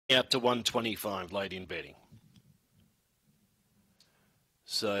out to 125 late in betting.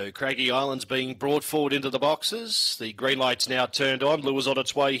 So Craggy Island's being brought forward into the boxes. The green light's now turned on. Lures on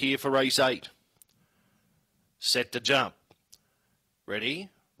its way here for race 8. Set to jump. Ready?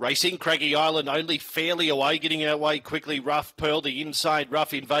 Racing, Craggy Island only fairly away, getting our way quickly. Rough Pearl, the inside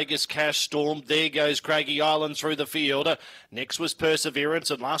rough in Vegas, Cash Storm. There goes Craggy Island through the field. Next was Perseverance,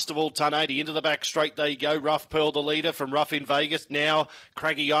 and last of all, 1080 into the back straight they go. Rough Pearl, the leader from Rough in Vegas. Now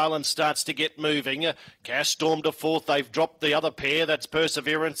Craggy Island starts to get moving. Cash Storm to fourth. They've dropped the other pair. That's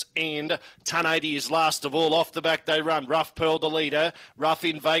Perseverance, and 1080 is last of all. Off the back they run. Rough Pearl, the leader. Rough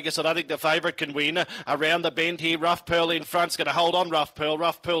in Vegas, I don't think the favourite can win. Around the bend here, Rough Pearl in front's going to hold on. Rough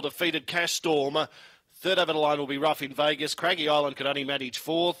Pearl defeated Cash Storm. Third over the line will be Rough in Vegas. Craggy Island could only manage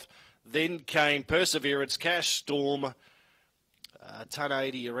fourth. Then came Perseverance, Cash Storm,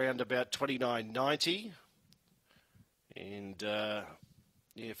 1080 around about 29.90. And,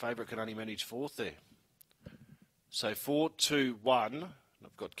 favourite can only manage fourth there. So 4-2-1.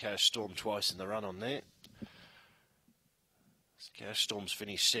 I've got Cash Storm twice in the run on there. Cash Storm's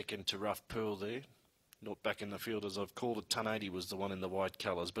finished second to Rough Pearl there. Not back in the field as I've called it. 1080 was the one in the white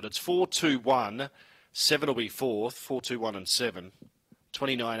colours. But it's 4-2-1. 7 will be fourth. 4-2-1 and 7.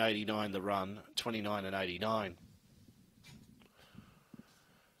 29.89 the run. 29 and 89.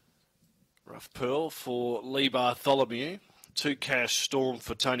 Rough Pearl for Lee Bartholomew. 2 Cash Storm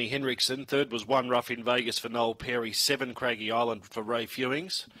for Tony Henriksen. Third was 1 Rough in Vegas for Noel Perry. 7 Craggy Island for Ray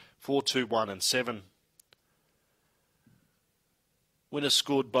Fewings. 4-2-1 and 7. Winner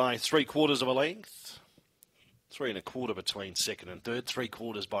scored by 3/4 of a length. 3 1/4 between second and third.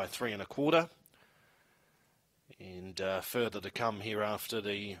 3/4 by 3 1/4. And further to come here after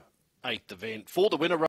the 8th event. For the winner.